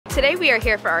Today we are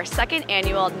here for our second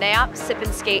annual NAIOP Sip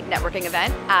and Skate networking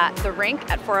event at the rink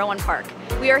at 401 Park.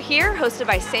 We are here hosted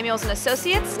by Samuels &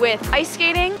 Associates with ice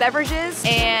skating, beverages,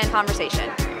 and conversation.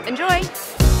 Enjoy!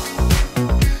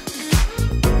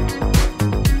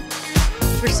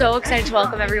 We're so excited to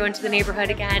welcome everyone to the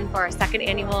neighborhood again for our second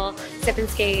annual Sip and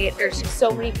Skate. There's so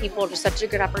many people, just such a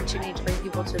good opportunity to bring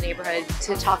people to the neighborhood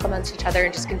to talk amongst each other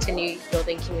and just continue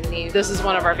building community. This is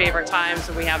one of our favorite times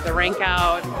when we have the rink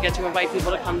out, we get to invite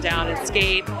people to come down and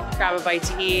skate, grab a bite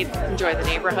to eat, enjoy the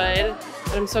neighborhood.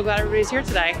 And I'm so glad everybody's here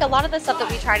today. A lot of the stuff that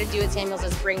we try to do at Samuels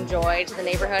is bring joy to the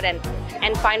neighborhood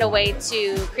and find a way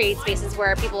to create spaces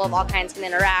where people of all kinds can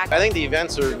interact. I think the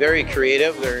events are very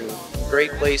creative. They're in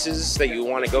great places that you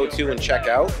want to go to and check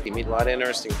out. You meet a lot of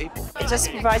interesting people. It just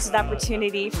provides an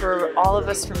opportunity for all of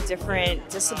us from different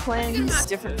disciplines,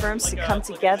 different firms to come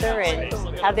together and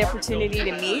have the opportunity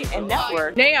to meet and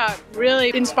network. NAIOP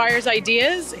really inspires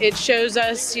ideas. It shows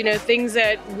us, things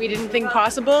that we didn't think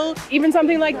possible. Even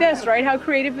something like this, right? How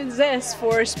creative is this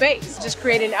for space? Just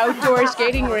create an outdoor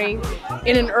skating rink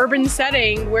in an urban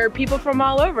setting where people from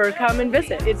all over come and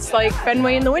visit. It's like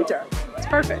Fenway in the winter. It's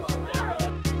perfect.